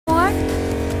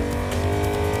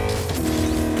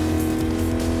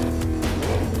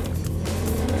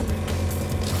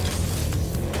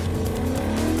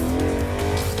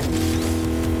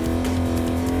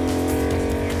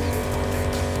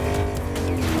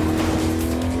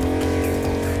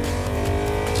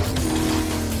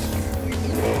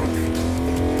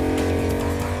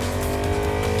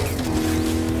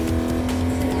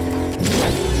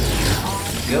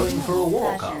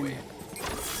walk, are we?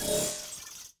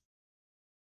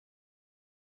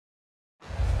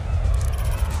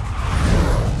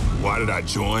 Why did I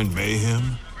join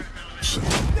Mayhem?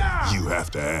 You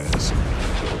have to ask.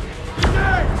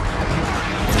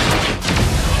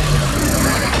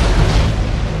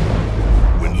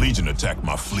 When Legion attacked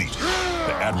my fleet,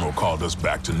 the Admiral called us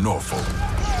back to Norfolk.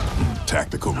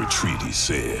 Tactical retreat, he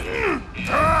said.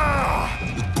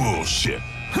 It's bullshit.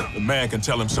 The man can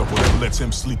tell himself whatever lets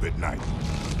him sleep at night.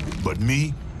 But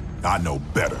me, I know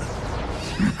better.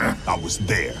 I was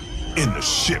there, in the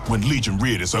ship, when Legion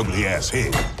reared its ugly ass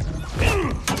head.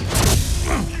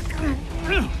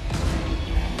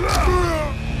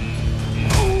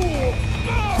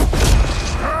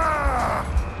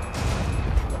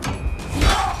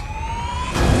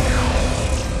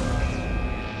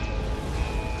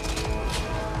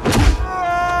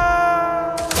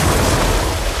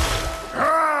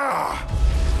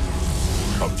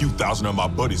 A few thousand of my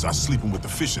buddies are sleeping with the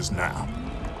fishes now.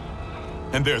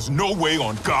 And there's no way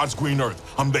on God's green earth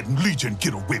I'm letting Legion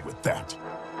get away with that.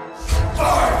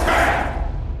 Hardtack!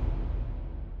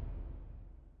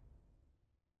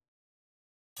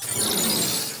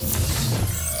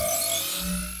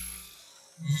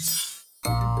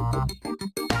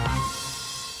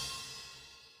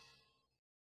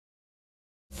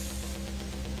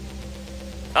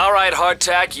 All right,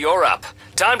 Hardtack, you're up.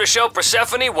 Time to show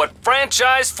Persephone what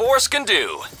Franchise Force can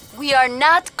do. We are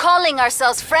not calling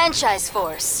ourselves Franchise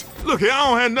Force. Look here, I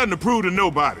don't have nothing to prove to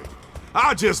nobody.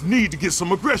 I just need to get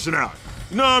some aggression out.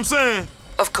 You know what I'm saying?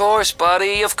 Of course,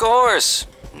 buddy, of course.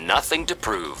 Nothing to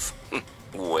prove.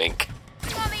 Wink.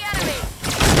 On the enemy!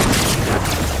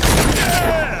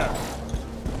 Yeah!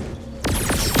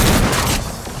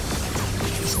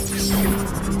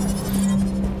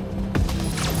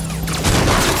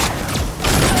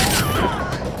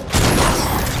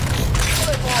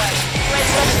 Good boy.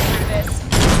 Let's this.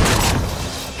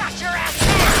 Got your ass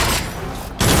now!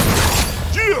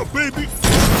 Yeah, baby!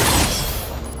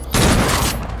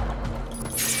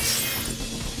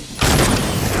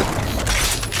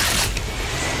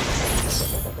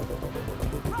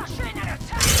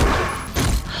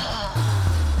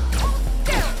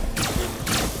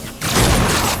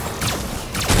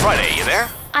 Friday, you there?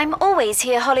 I'm always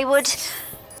here, Hollywood.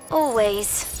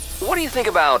 Always. What do you think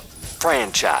about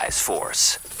Franchise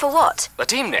Force? For what? A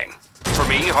team name. For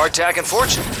me, Hardtack and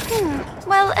Fortune.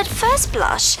 Well, at first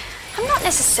blush, I'm not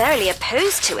necessarily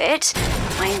opposed to it.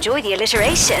 I enjoy the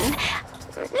alliteration.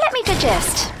 Let me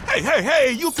digest.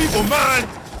 Hey, you people mind?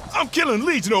 I'm killing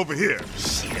Legion over here.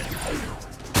 Shit.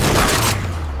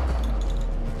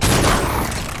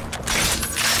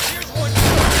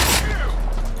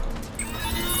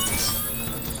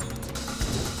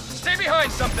 Stay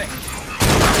behind something!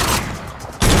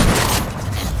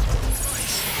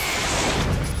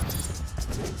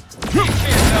 You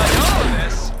can't dodge all of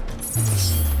this!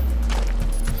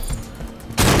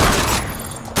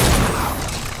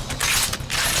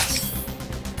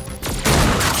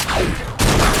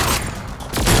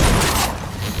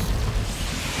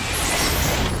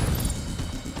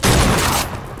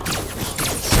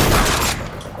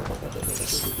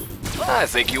 I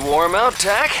think you wore him out,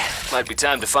 Tack. Might be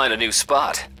time to find a new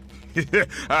spot.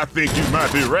 I think you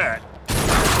might be right.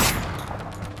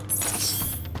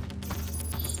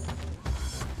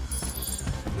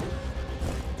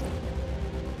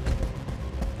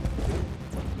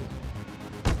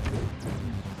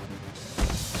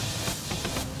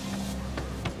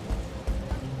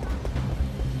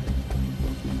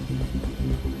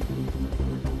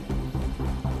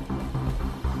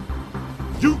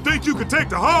 You think you could take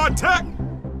the Hardtack?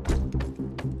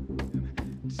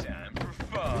 Time for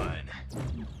fun.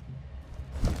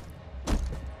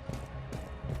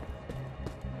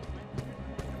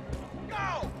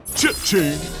 Go!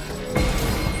 Chip-ching.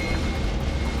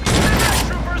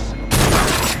 Troopers!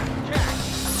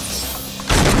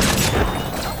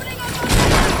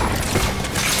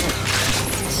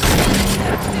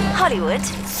 Hollywood,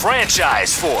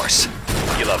 Franchise Force.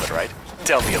 You love it, right?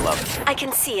 Tell me you love it. I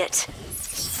can see it.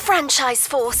 Franchise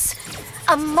Force.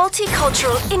 A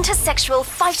multicultural, intersexual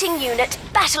fighting unit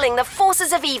battling the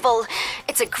forces of evil.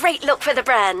 It's a great look for the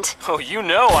brand. Oh, you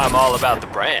know I'm all about the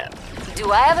brand.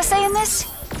 Do I have a say in this?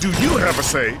 Do you have a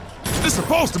say? It's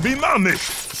supposed to be my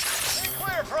mission.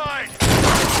 Clear, Pride!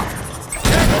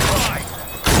 Tackle Pride!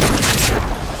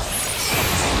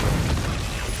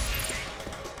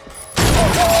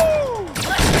 Oh,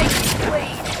 let's make it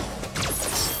bleed.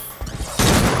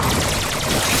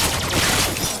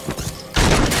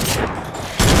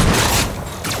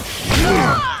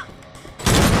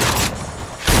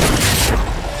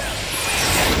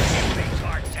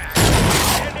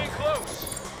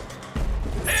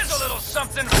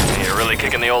 something. You're really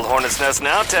kicking the old hornet's nest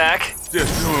now, Tack.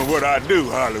 Just doing what I do,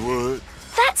 Hollywood.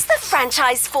 That's the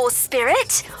franchise force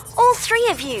spirit. All three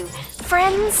of you.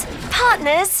 Friends,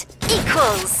 partners,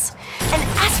 equals. An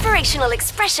aspirational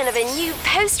expression of a new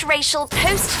post-racial,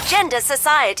 post-gender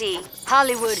society.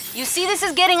 Hollywood, you see this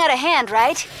is getting out of hand,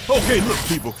 right? Okay, look,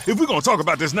 people. If we're gonna talk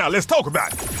about this now, let's talk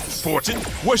about it. Fortune,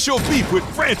 what's your beef with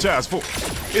franchise force?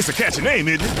 It's a catchy name,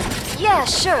 isn't it? Yeah,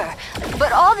 sure.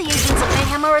 But all the agents of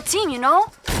Mayhem are a team, you know?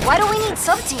 Why do we need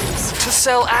sub-teams? To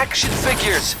sell action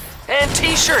figures and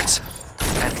t-shirts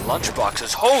and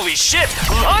lunchboxes. Holy shit,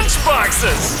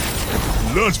 lunchboxes!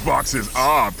 Lunchboxes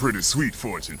are pretty sweet,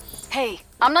 Fortune. Hey,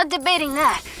 I'm not debating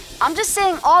that. I'm just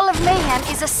saying all of Mayhem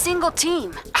is a single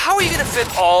team. How are you gonna fit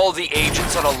all the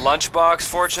agents on a lunchbox,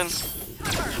 Fortune?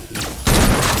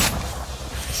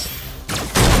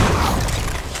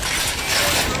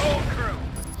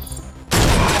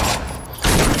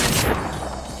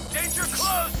 Danger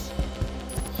close!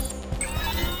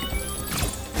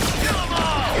 Kill them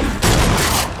all!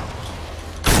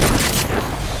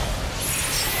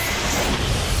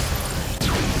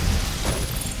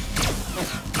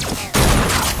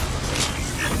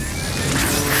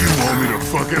 You want me to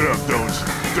fuck it up, don't you?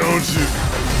 Don't you?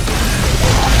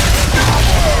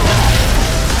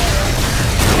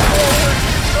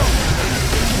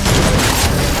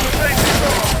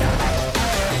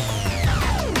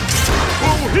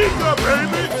 Oh, heat up,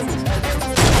 baby!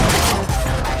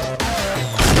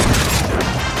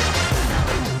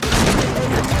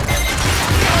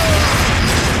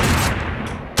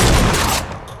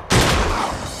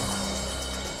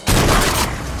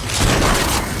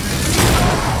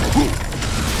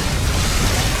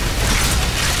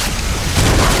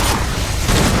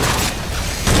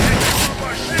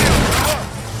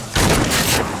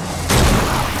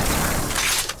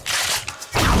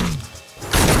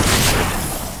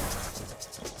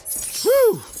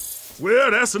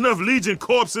 Well, that's enough Legion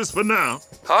corpses for now.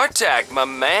 Hardtack, my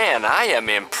man, I am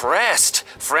impressed.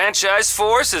 Franchise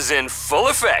force is in full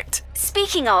effect.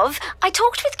 Speaking of, I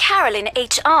talked with Carol in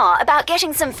HR about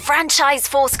getting some franchise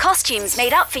force costumes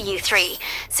made up for you three,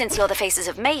 since you're the faces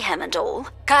of Mayhem and all.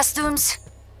 Costumes?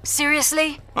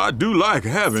 Seriously? I do like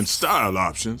having style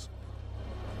options.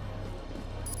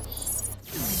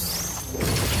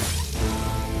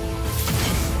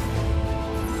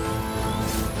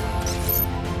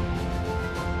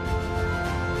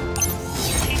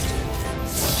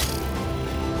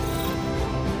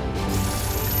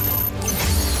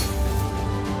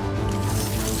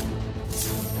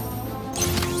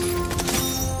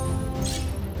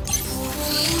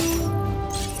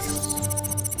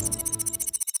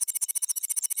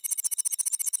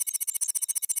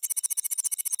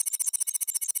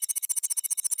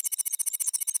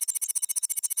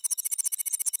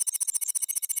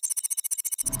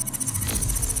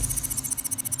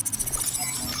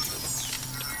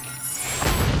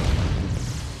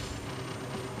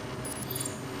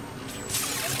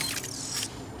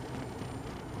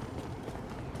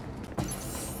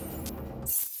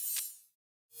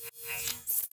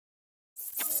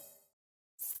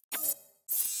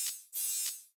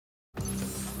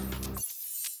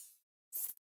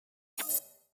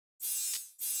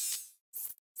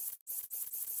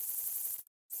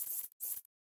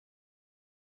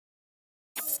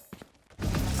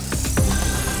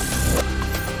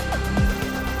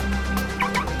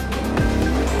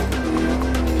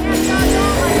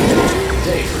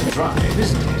 Drive,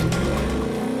 isn't it?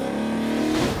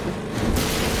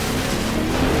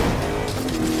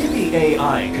 In the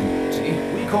AI community,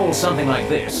 we call something like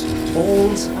this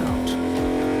balls out.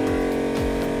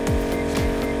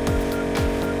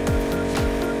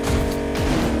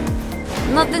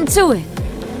 Nothing to it.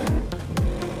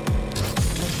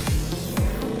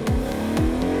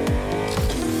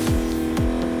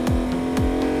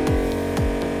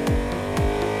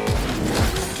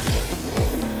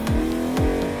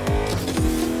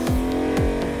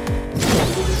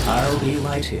 I'll be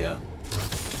right here.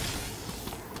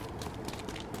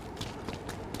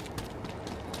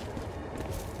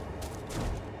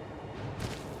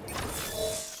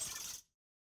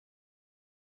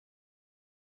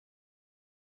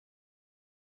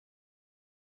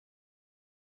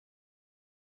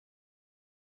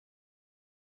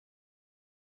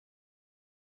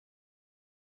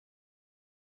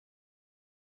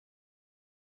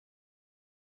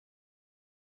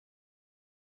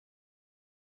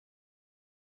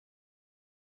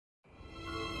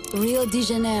 Rio de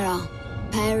Janeiro,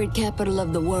 pirate capital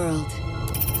of the world.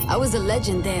 I was a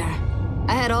legend there.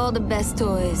 I had all the best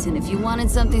toys, and if you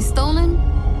wanted something stolen,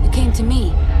 you came to me.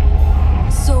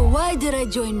 So why did I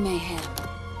join Mayhem?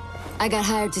 I got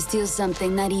hired to steal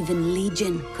something not even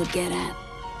Legion could get at.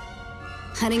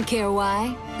 I didn't care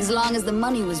why, as long as the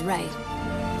money was right.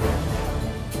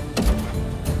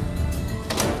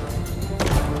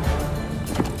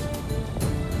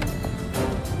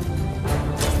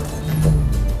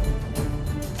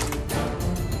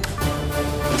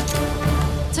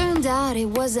 Turned out it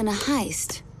wasn't a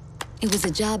heist. It was a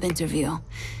job interview.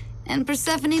 And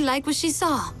Persephone liked what she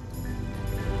saw.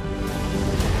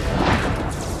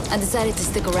 I decided to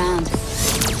stick around.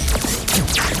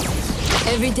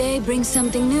 Every day brings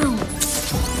something new.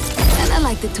 And I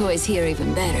like the toys here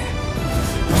even better.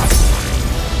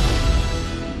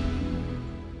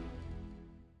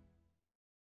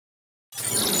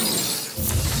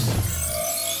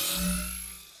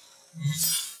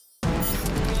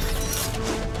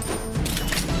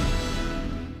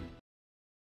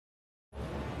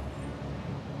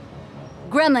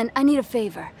 Gremlin, I need a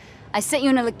favor. I sent you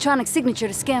an electronic signature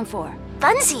to scan for.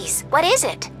 Funsies, what is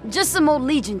it? Just some old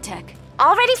Legion tech.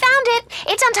 Already found it.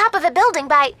 It's on top of a building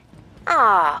by...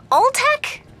 Ah, old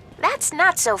tech? That's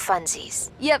not so funsies.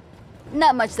 Yep,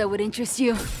 not much that would interest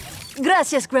you.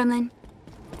 Gracias, Gremlin.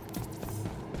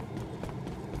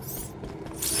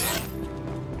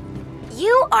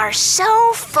 You are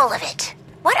so full of it.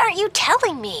 What aren't you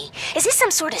telling me? Is this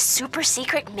some sort of super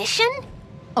secret mission?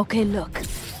 Okay, look.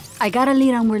 I got a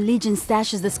lead on where Legion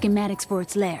stashes the schematics for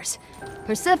its lairs.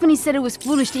 Persephone said it was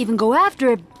foolish to even go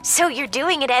after it. So you're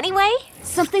doing it anyway?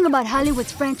 Something about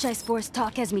Hollywood's franchise force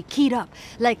talk has me keyed up.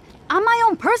 Like, I'm my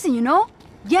own person, you know?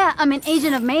 Yeah, I'm an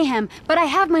agent of Mayhem, but I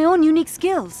have my own unique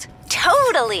skills.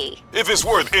 Totally. If it's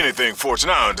worth anything, Fortune,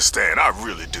 I understand. I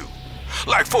really do.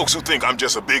 Like folks who think I'm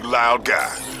just a big, loud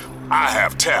guy. I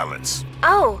have talents.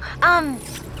 Oh,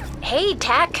 hey,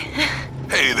 Tack.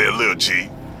 Hey there, Lil G.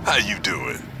 How you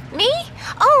doing? Me?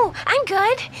 Oh, I'm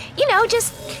good. You know,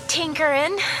 just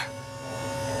tinkering.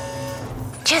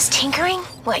 Just tinkering?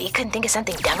 What, you couldn't think of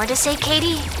something dumber to say,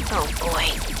 Katie? Oh,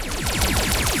 boy.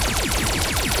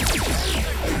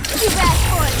 You back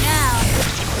for it now.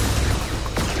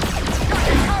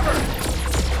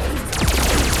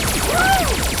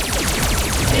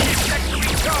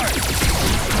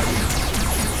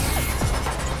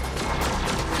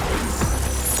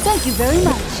 Thank you very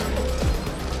much.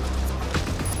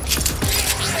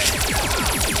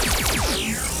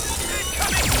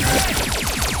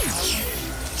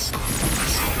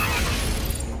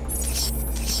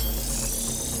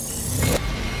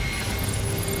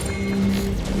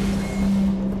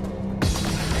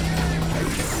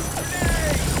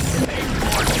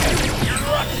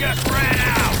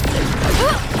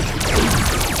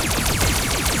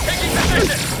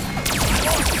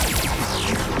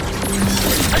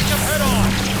 Take him head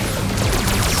on!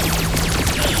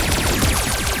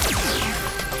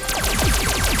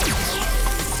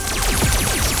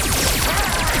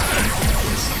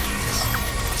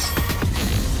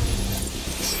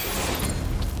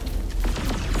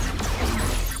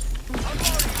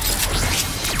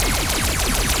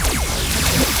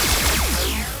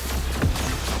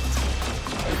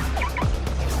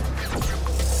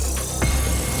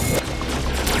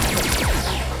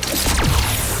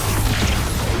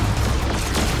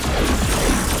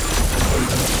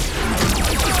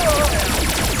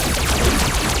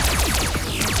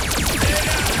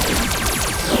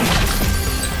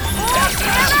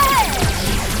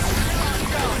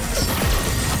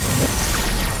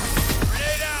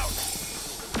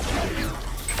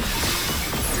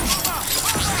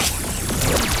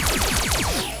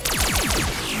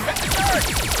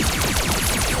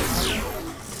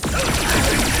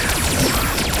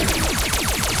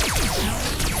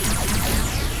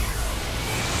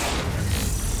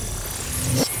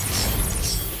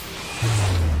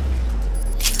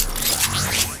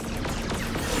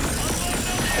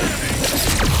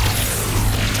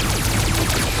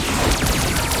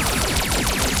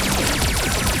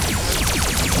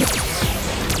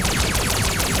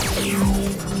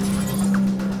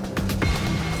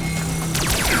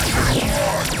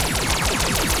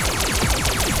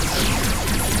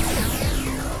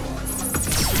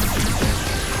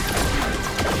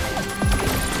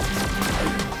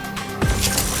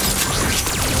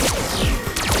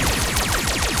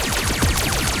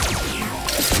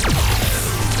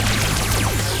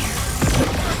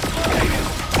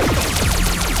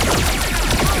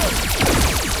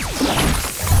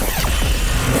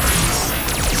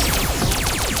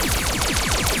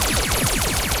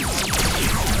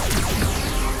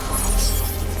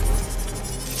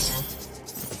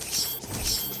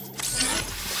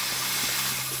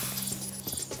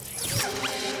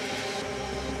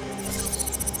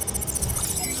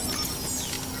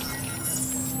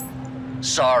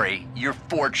 Sorry, your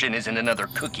fortune isn't another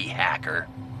cookie hacker.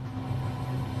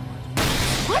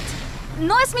 What?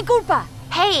 No es mi culpa.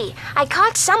 Hey, I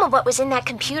caught some of what was in that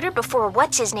computer before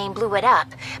what's-his-name blew it up.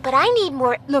 But I need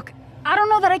more... Look, I don't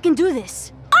know that I can do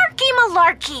this. Arky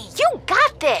malarkey! You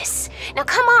got this! Now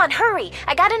come on, hurry.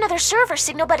 I got another server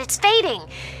signal, but it's fading.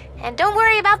 And don't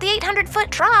worry about the 800-foot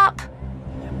drop.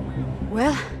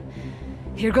 Well,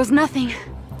 here goes nothing.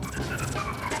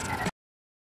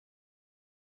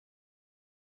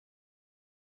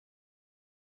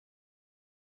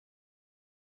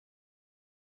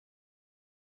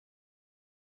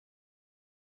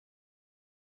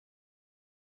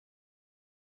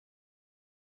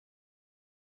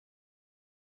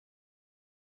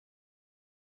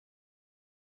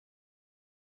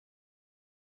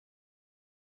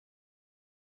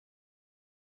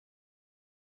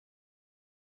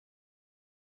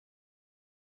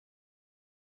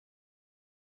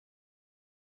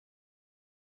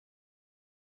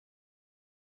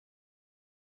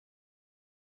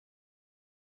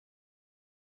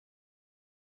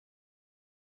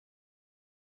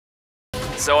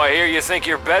 So I hear you think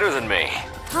you're better than me.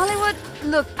 Hollywood,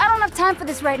 look, I don't have time for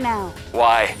this right now.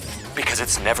 Why? Because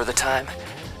it's never the time?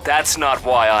 That's not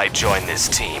why I joined this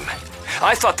team.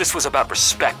 I thought this was about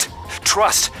respect,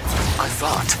 trust. I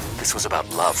thought this was about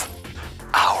love.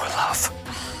 Our love.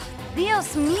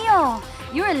 Dios mío,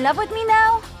 you're in love with me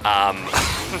now?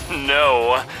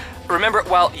 No. Remember,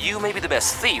 while you may be the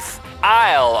best thief,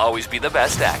 I'll always be the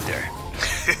best actor.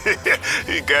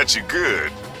 He got you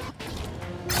good.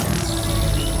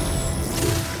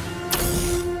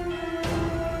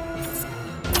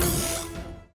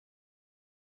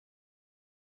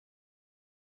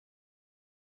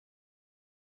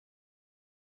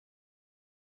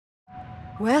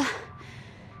 Well,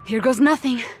 here goes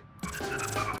nothing.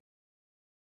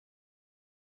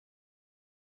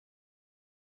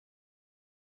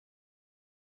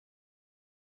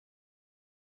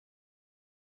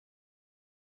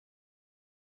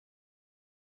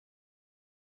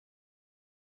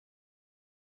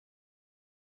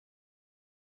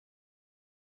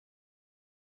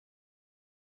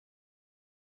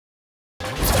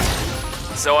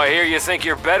 So I hear you think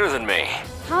you're better than me.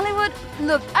 Hollywood,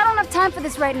 look, I don't have time for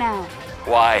this right now.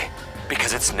 Why?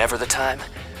 Because it's never the time?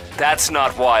 That's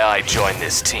not why I joined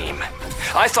this team.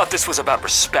 I thought this was about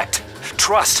respect,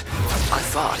 trust. I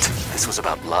thought this was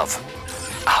about love.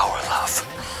 Our love.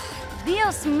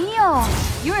 Dios mío,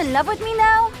 you're in love with me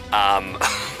now?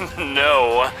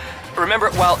 No.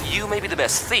 Remember, while you may be the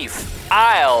best thief,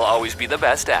 I'll always be the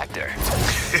best actor.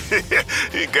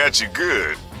 He got you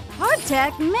good.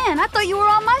 Hardtack, man, I thought you were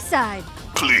on my side.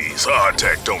 Please,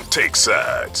 Hardtack don't take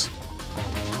sides.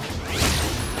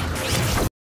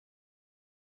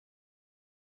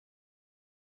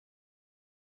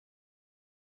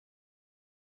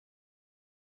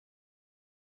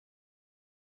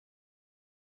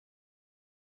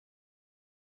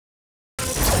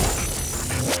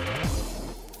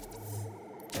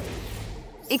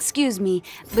 Excuse me,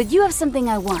 but you have something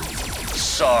I want.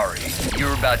 Sorry,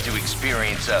 you're about to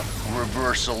experience a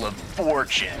reversal of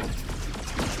fortune.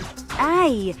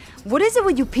 Aye, what is it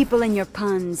with you people and your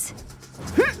puns?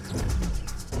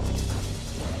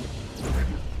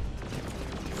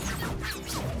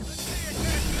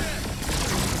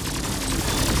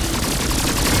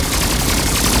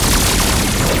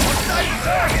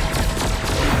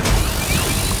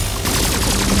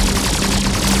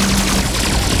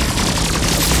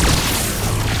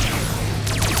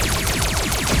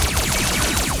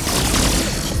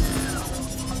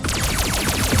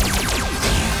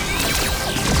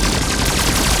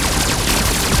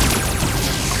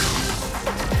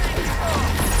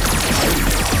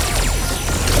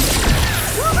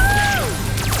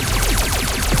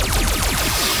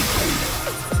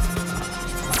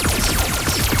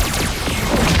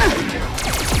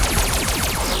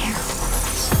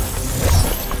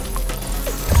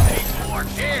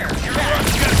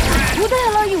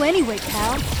 Anyway,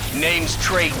 pal. Name's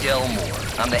Trey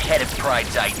Delmore. I'm the head of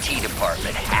Pride's IT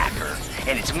department, hacker.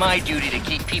 And it's my duty to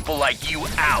keep people like you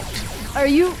out. Are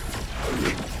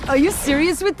you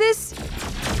serious with this?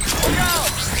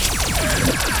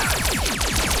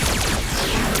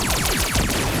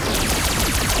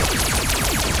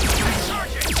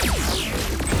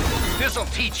 This'll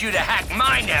teach you to hack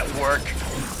my network.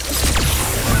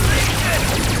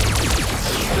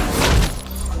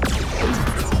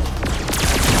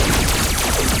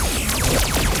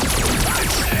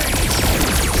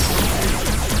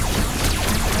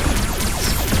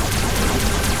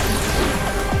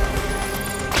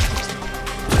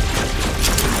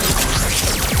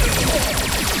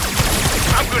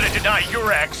 gonna deny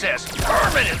your access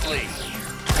permanently!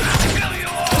 Kill you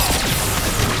all!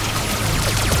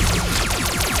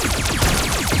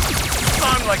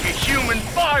 I'm like a human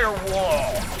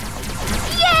firewall!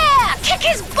 Yeah! Kick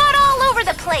his butt all over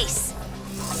the place!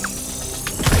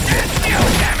 You,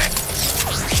 damn it!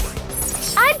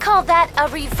 I'd call that a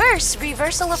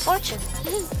reversal of fortune.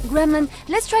 Gremlin,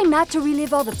 let's try not to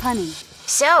relive all the punning.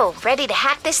 So, ready to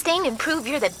hack this thing and prove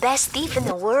you're the best thief in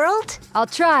the world? I'll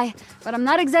try, but I'm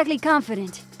not exactly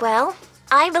confident. Well,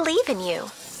 I believe in you.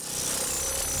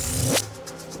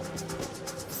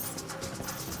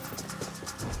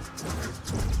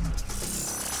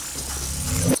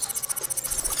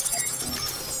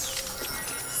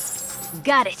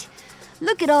 Got it.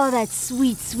 Look at all that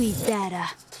sweet, sweet data.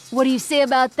 What do you say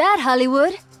about that,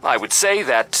 Hollywood? I would say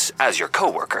that, as your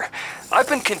coworker, I've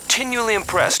been continually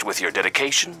impressed with your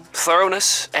dedication,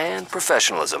 thoroughness, and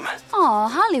professionalism. Aw,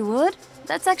 Hollywood.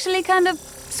 That's actually kind of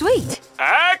sweet.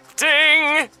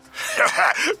 Acting!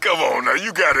 Come on now,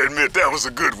 you gotta admit that was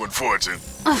a good one, Fortune.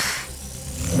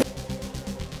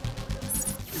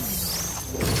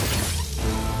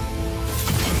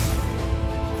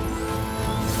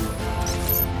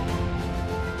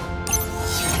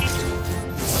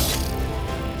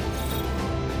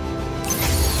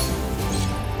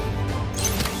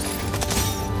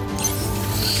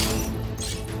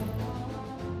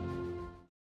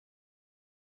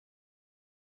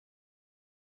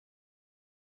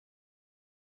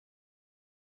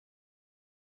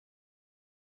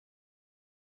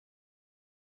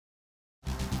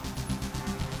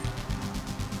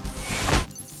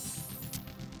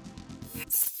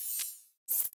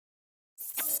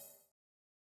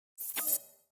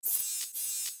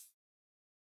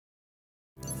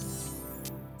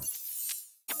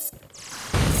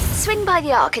 Swing by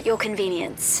the Ark at your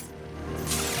convenience.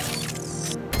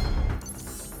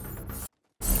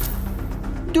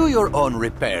 Do your own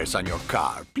repairs on your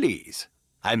car, please.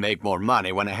 I make more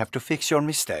money when I have to fix your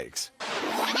mistakes.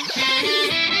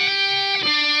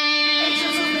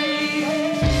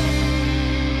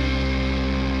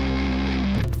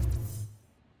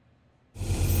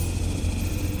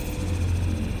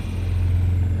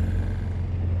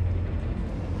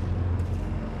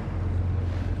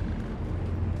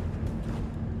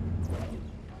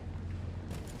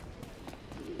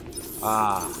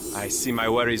 Ah, I see my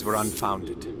worries were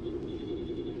unfounded.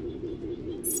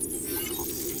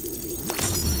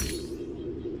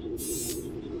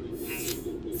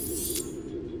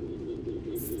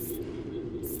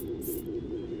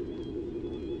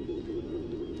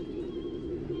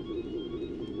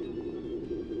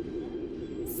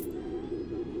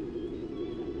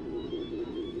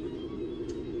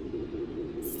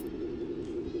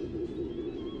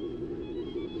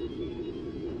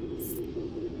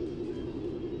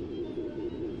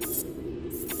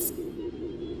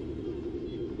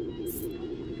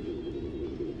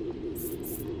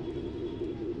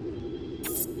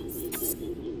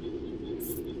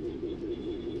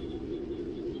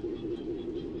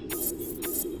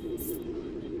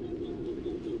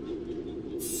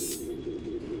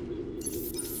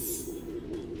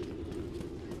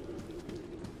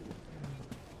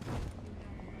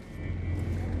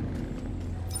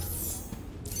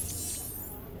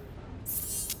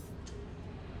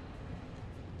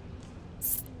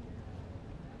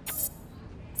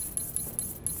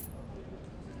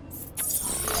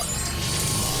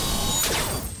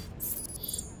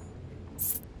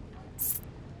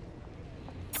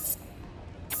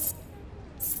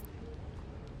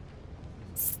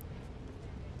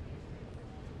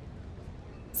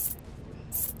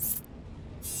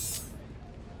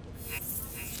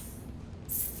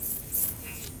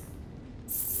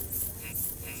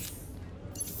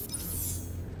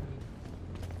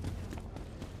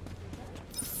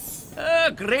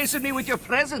 Gracing me with your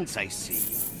presence, I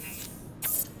see.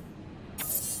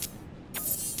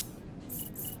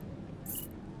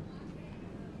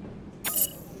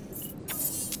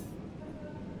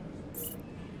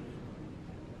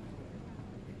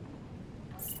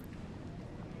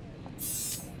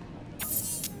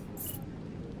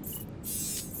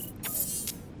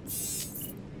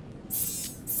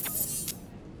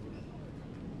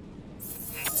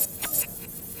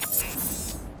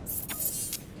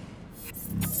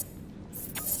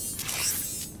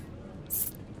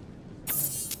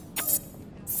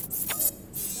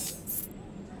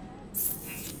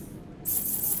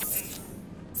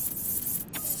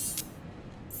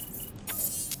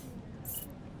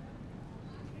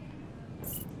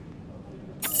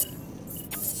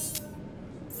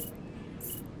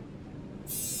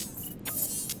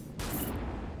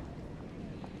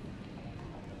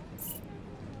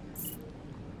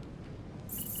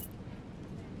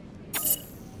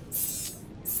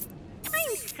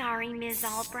 sorry, Ms.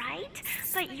 Albright,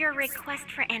 but your request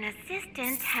for an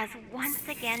assistant has once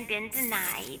again been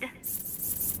denied.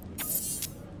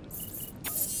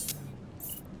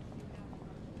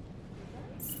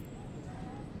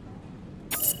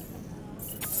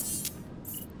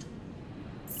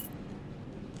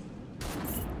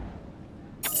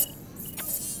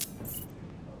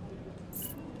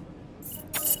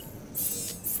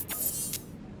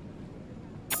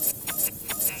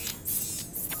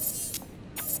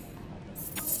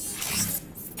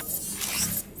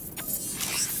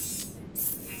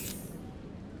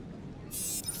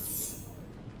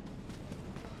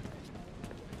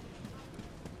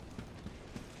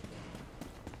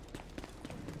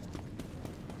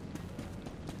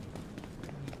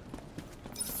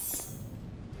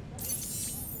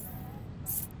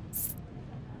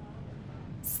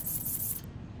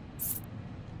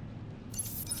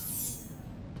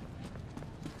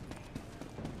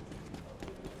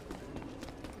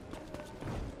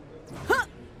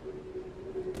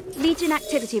 Legion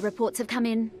activity reports have come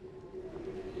in.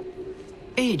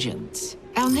 Agent,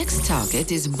 our next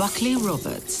target is Buckley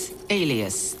Roberts,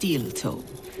 alias Steel Toe.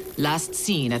 Last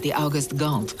seen at the August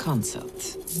Gaunt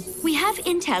concert. We have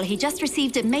intel he just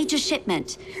received a major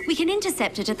shipment. We can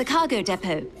intercept it at the cargo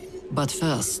depot. But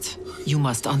first, you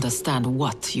must understand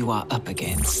what you are up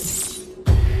against.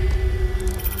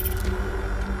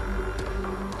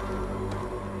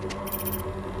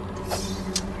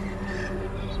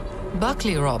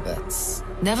 Buckley Roberts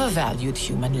never valued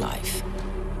human life.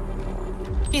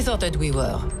 He thought that we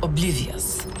were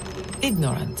oblivious,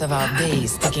 ignorant of our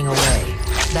days ticking away,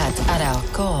 that at our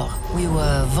core we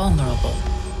were vulnerable,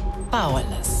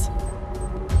 powerless.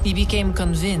 He became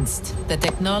convinced that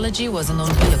technology was an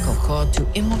umbilical cord to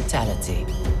immortality.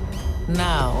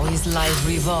 Now his life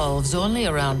revolves only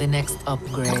around the next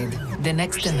upgrade, the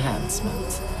next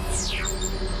enhancement.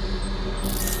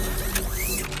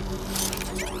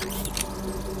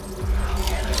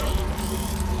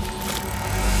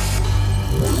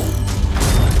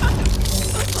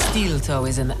 Steel Toe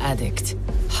is an addict,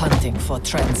 hunting for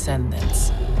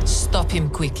transcendence. Stop him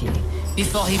quickly,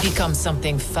 before he becomes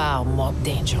something far more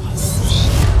dangerous.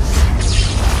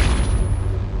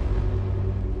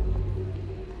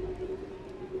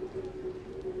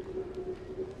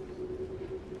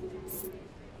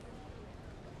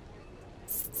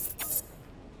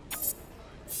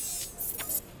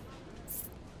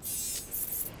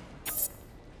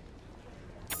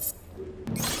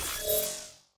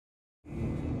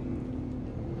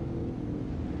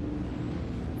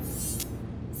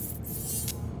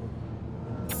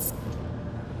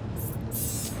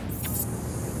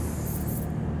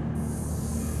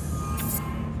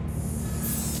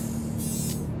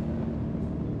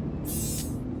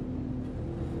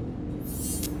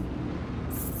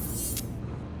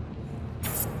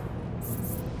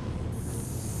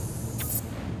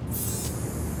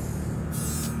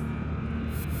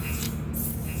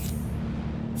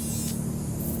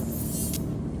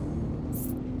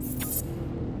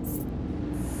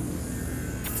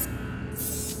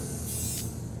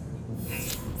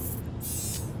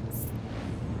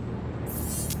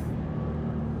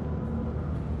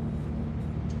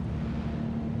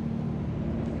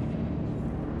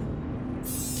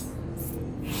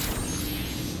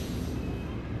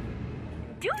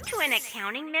 Due to an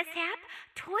accounting mishap,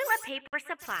 toilet paper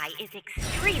supply is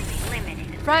extremely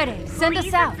limited. Friday, send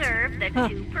us out. Please observe the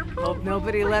two purple Hope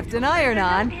nobody left an iron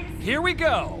on. Here we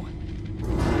go!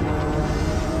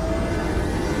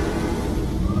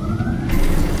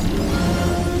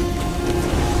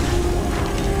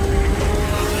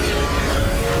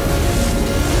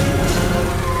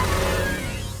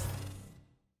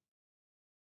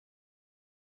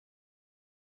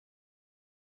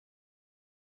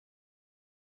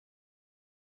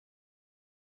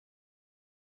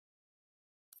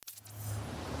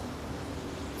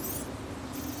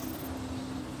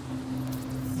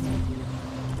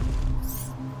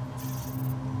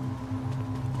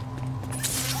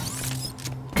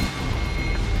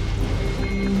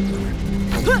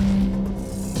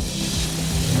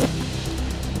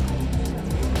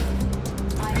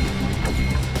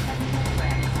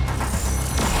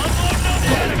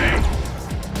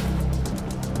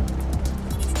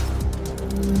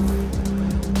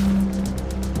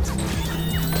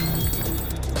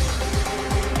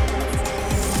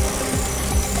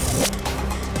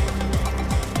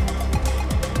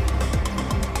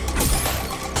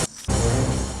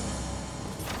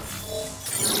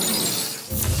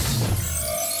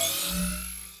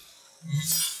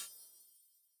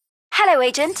 Hello,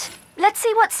 Agent. Let's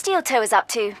see what Steel Toe is up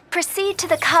to. Proceed to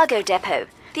the cargo depot.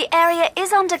 The area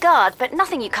is under guard, but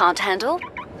nothing you can't handle.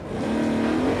 Put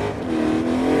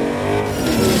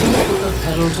the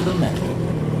pedal to the metal.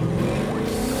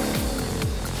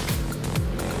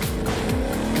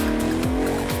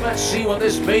 Let's see what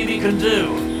this baby can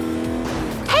do.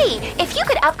 Hey, if you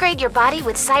could upgrade your body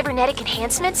with cybernetic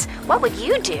enhancements, what would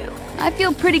you do? I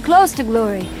feel pretty close to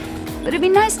glory, but it'd be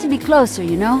nice to be closer,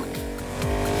 you know?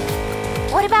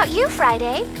 What about you,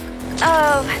 Friday?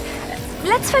 Oh,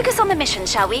 let's focus on the mission,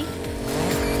 shall we?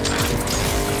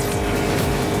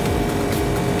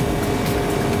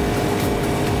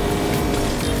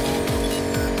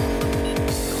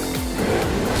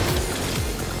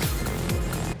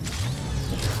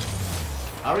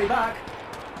 Hurry back.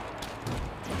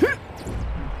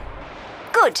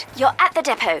 Good, you're at the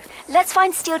depot. Let's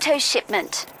find Steel Toe's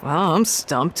shipment. Well, I'm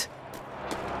stumped.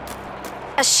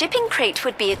 A shipping crate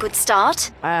would be a good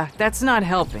start. That's not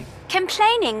helping.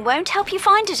 Complaining won't help you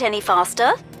find it any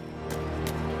faster.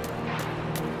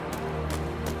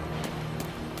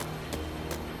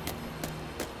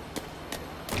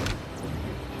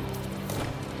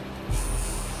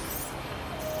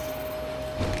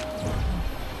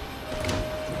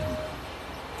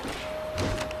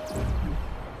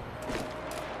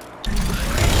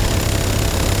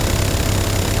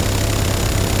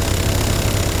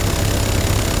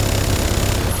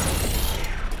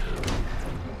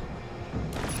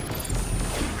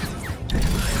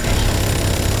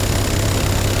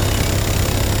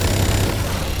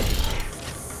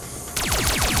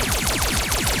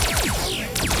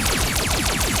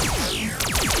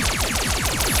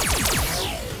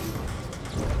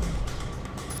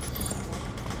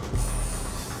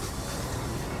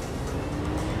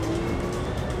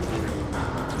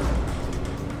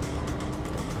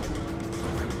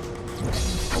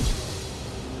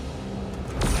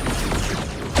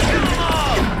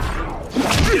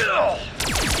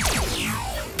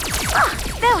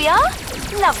 There we are.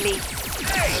 Lovely.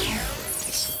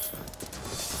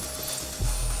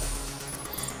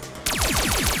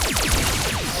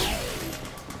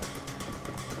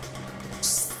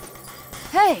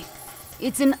 Hey,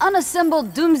 it's an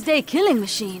unassembled doomsday killing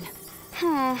machine.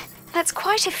 That's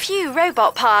quite a few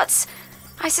robot parts.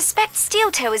 I suspect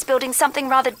Steel Toe is building something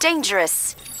rather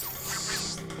dangerous.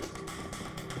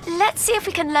 Let's see if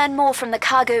we can learn more from the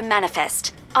cargo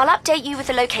manifest. I'll update you with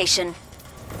the location.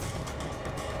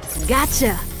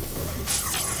 Gotcha.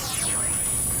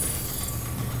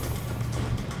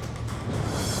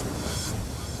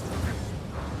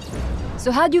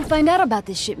 So how'd you find out about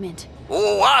this shipment?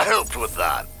 Oh, I helped with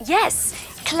that. Yes,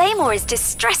 Claymore is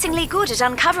distressingly good at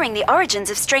uncovering the origins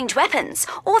of strange weapons,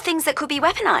 or things that could be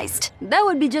weaponized. That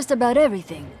would be just about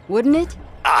everything, wouldn't it?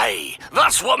 Aye,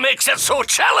 that's what makes it so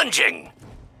challenging.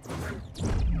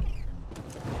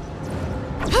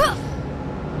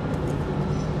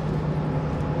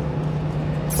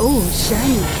 Oh,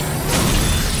 shiny.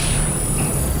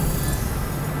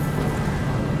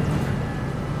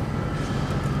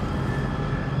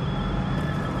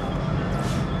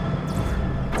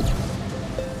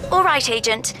 All right,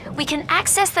 Agent. We can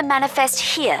access the manifest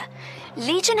here.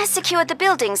 Legion has secured the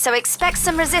building, so expect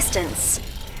some resistance.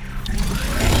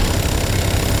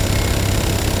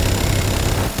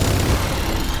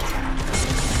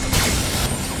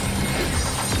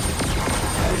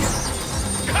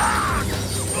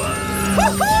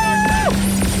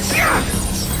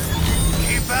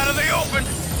 Keep out of the open.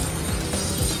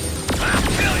 I'll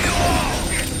kill you all.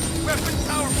 Weapon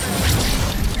powerful.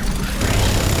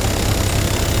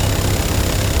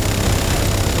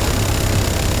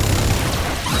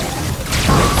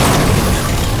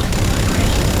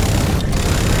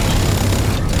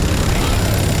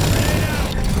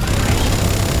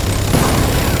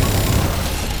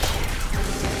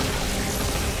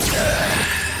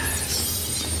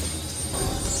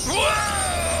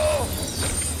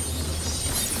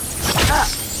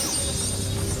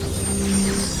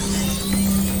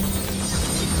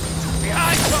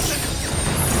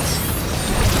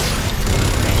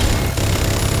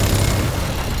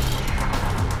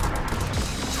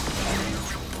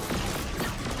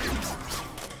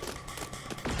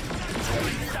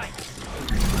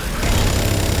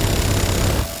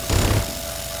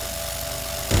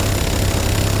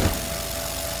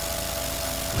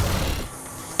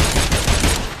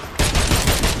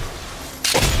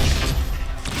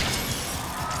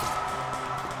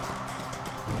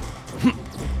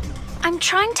 I'm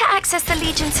trying to access the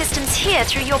Legion systems here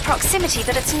through your proximity,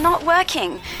 but it's not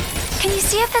working. Can you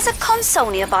see if there's a console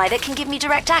nearby that can give me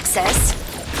direct access?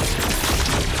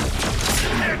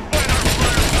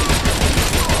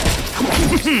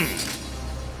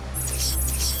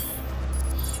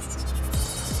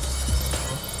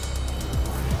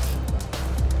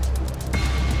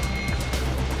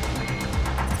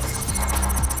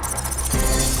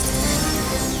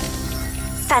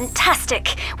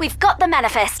 Fantastic! We've got the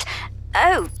manifest.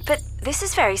 Oh, but this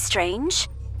is very strange.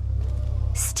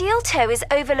 Steel Toe is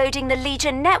overloading the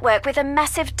Legion network with a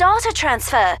massive data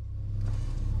transfer.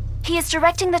 He is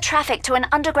directing the traffic to an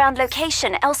underground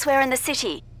location elsewhere in the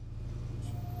city.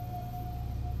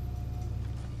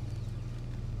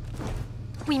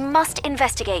 We must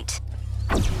investigate.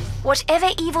 Whatever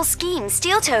evil scheme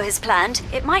Steel Toe has planned,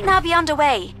 it might now be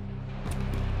underway.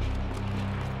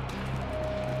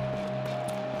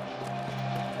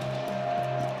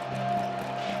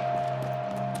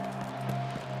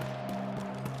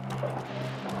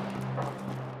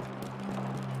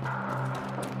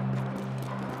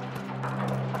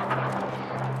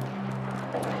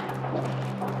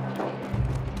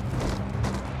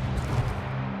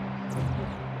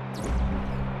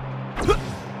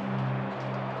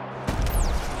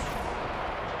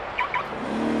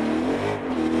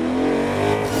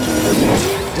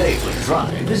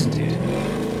 Drive, isn't it?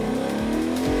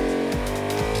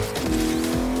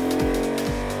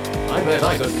 I bet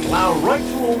I could plow right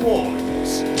through a wall in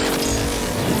this.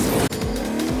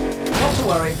 Not to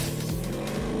worry.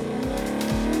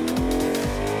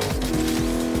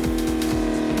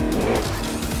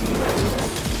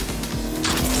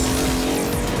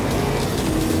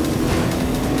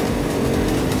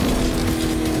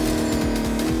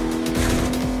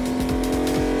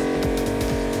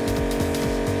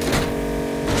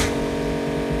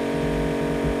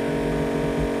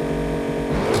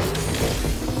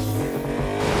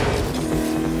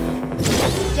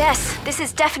 Yes, this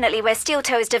is definitely where Steel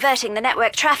Toe is diverting the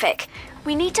network traffic.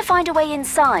 We need to find a way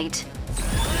inside.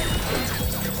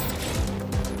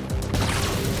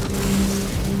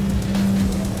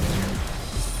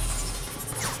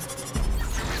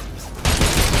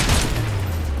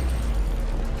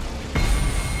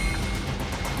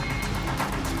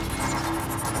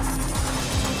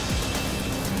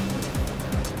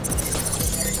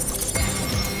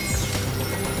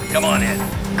 Come on in.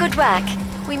 Good work.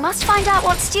 We must find out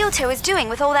what Steel Toe is doing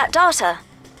with all that data.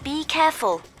 Be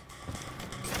careful.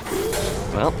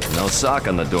 Well, no sock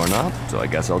on the doorknob, so I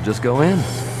guess I'll just go in.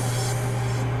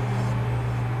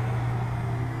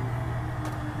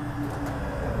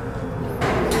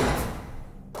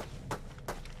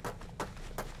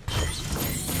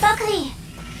 Buckley!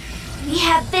 We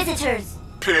have visitors.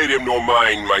 Pay them no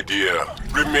mind, my dear.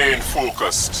 Remain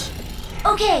focused.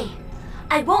 Okay.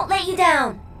 I won't let you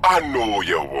down. I know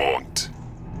you won't.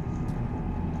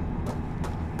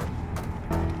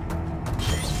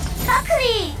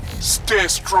 Buckley! Stay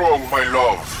strong, my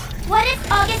love. What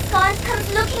if August Gaunt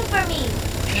comes looking for me?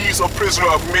 He's a prisoner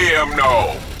of Mayhem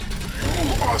now.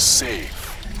 You are safe.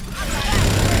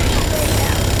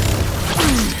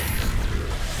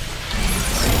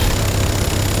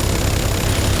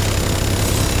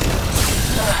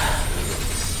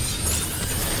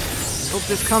 Hope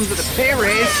this comes with a pay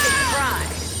raise.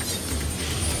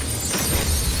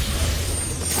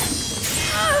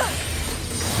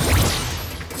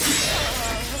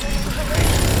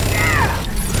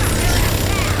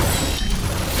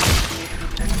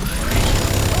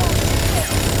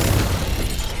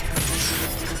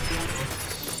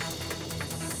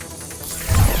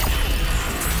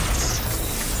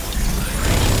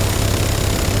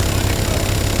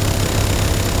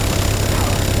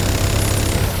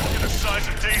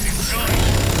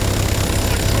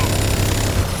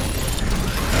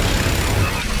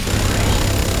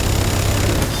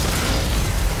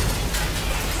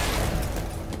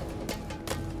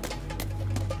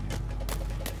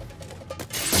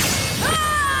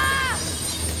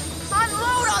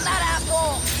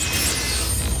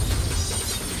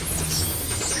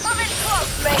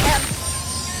 Mayhem!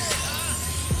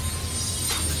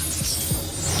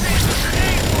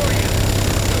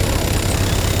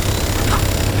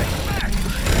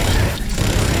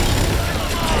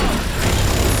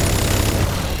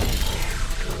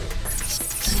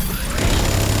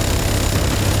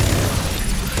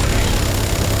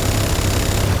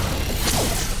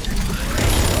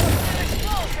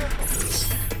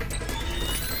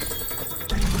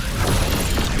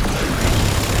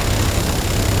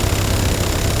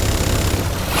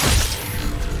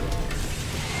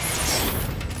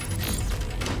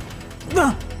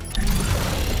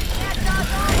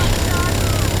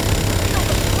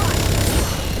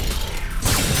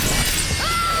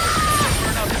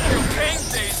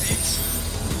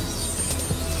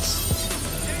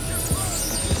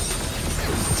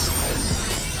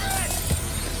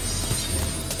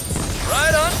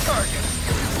 Right on target.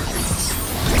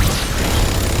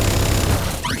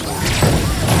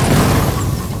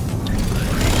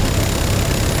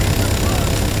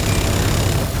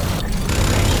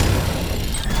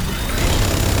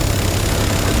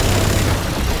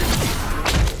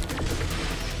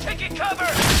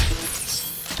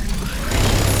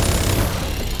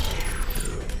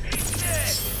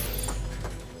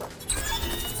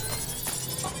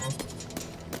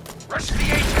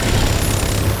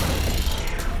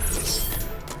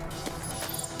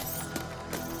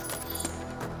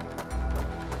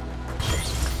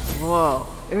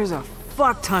 There's a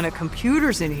fuck ton of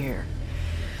computers in here.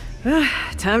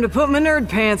 Time to put my nerd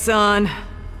pants on.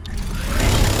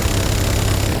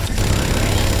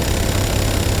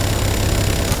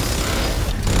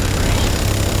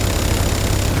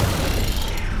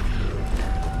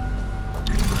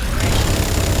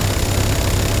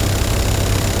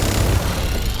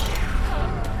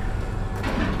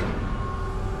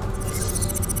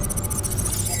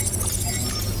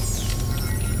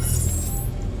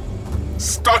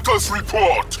 Status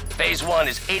report! Phase 1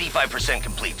 is 85%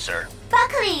 complete, sir.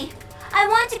 Buckley, I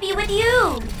want to be with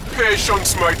you.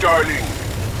 Patience, my darling.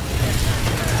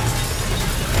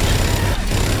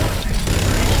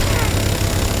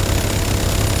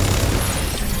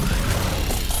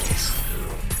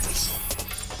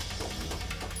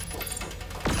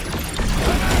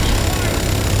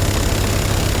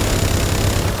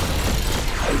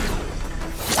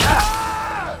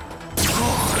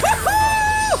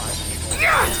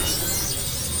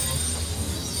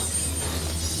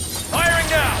 Firing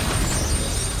now!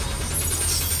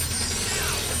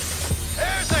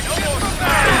 There's a kill!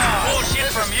 Bullshit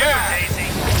from you, Daisy!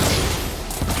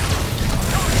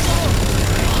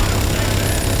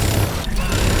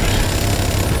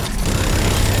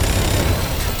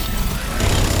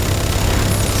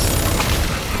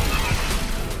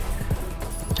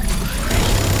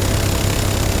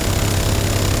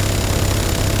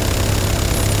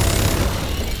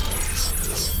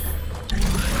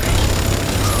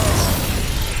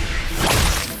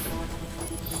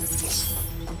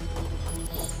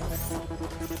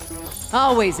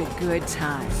 Always a good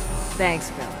time. Thanks,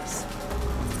 fellas.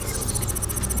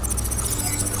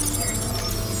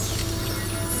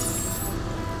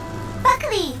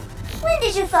 Buckley, when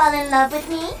did you fall in love with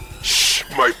me? Shh,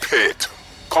 my pet.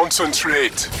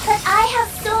 Concentrate. But I have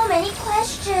so many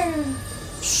questions.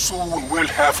 Soon we'll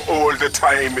have all the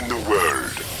time in the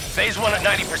world. Phase 1 at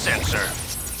 90%, sir.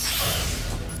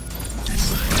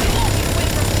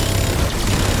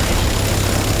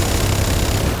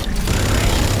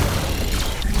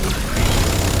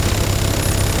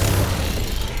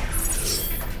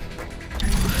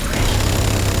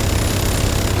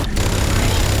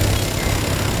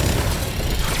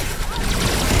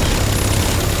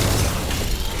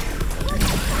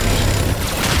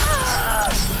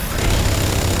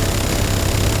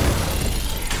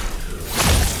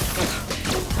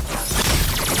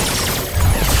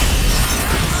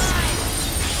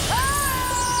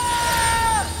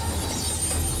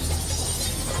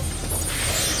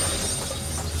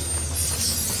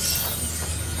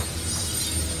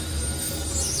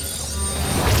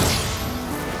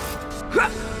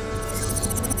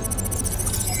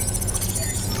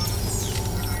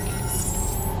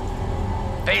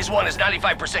 Phase 1 is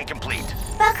 95% complete.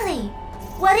 Buckley,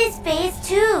 what is phase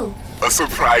 2? A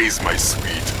surprise, my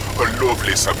sweet. A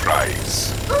lovely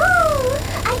surprise. Ooh,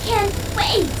 I can't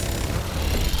wait.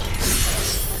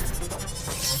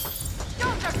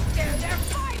 Don't just stand there,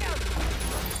 fight him!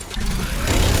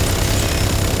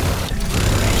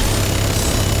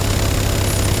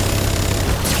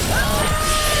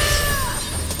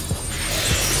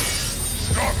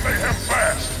 Stop Mayhem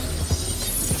fast!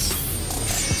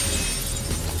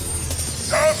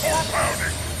 Time for a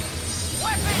pounding!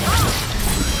 Weapon up!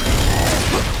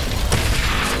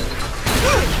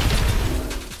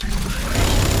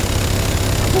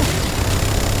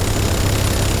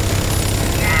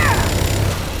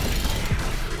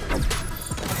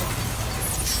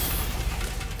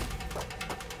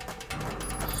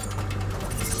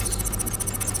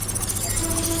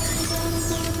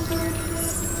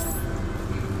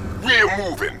 We're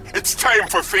moving. It's time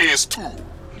for phase 2.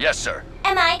 Yes, sir.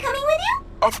 Am I coming with you?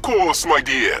 Of course, my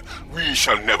dear. We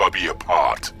shall never be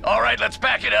apart. All right, let's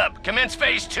back it up. Commence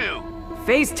phase 2.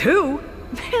 Phase 2?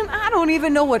 Man, I don't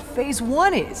even know what phase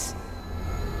 1 is.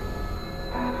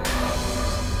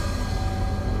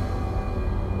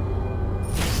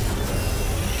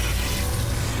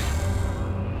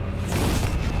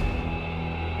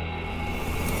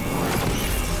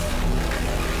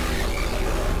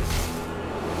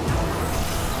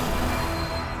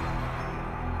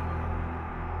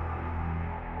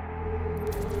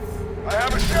 I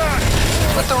have a shot!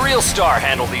 Let the real star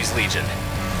handle these Legion.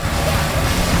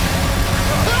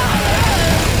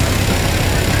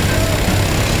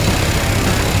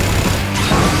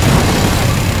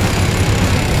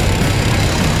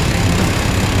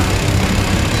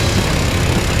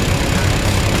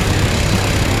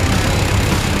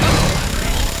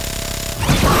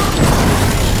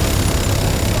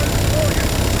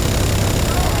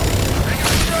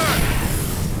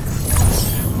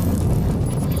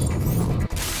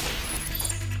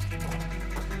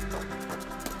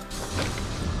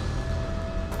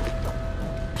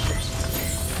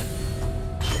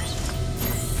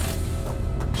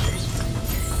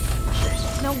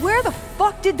 Now where the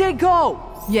fuck did they go?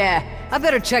 Yeah, I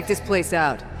better check this place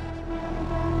out.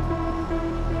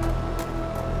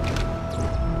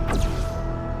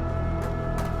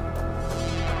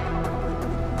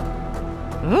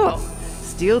 Oh,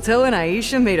 Steeltoe and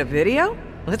Aisha made a video?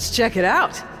 Let's check it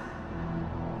out.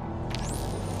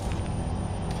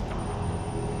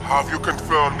 Have you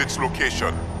confirmed its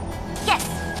location? Yes,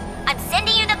 I'm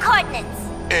sending you the coordinates.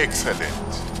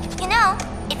 Excellent. You know,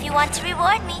 if you want to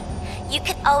reward me, you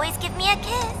could always give me a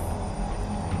kiss.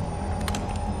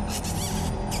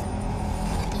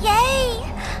 Yay!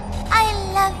 I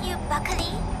love you,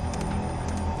 Buckley.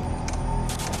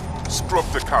 Scrub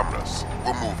the cameras.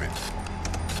 We're moving.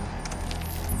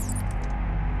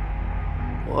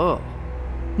 Whoa.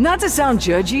 Not to sound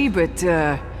judgy, but,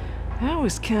 that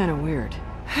was kinda weird.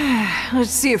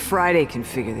 Let's see if Friday can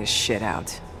figure this shit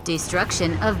out.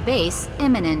 Destruction of base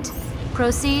imminent.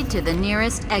 Proceed to the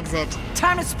nearest exit.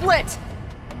 Time to split!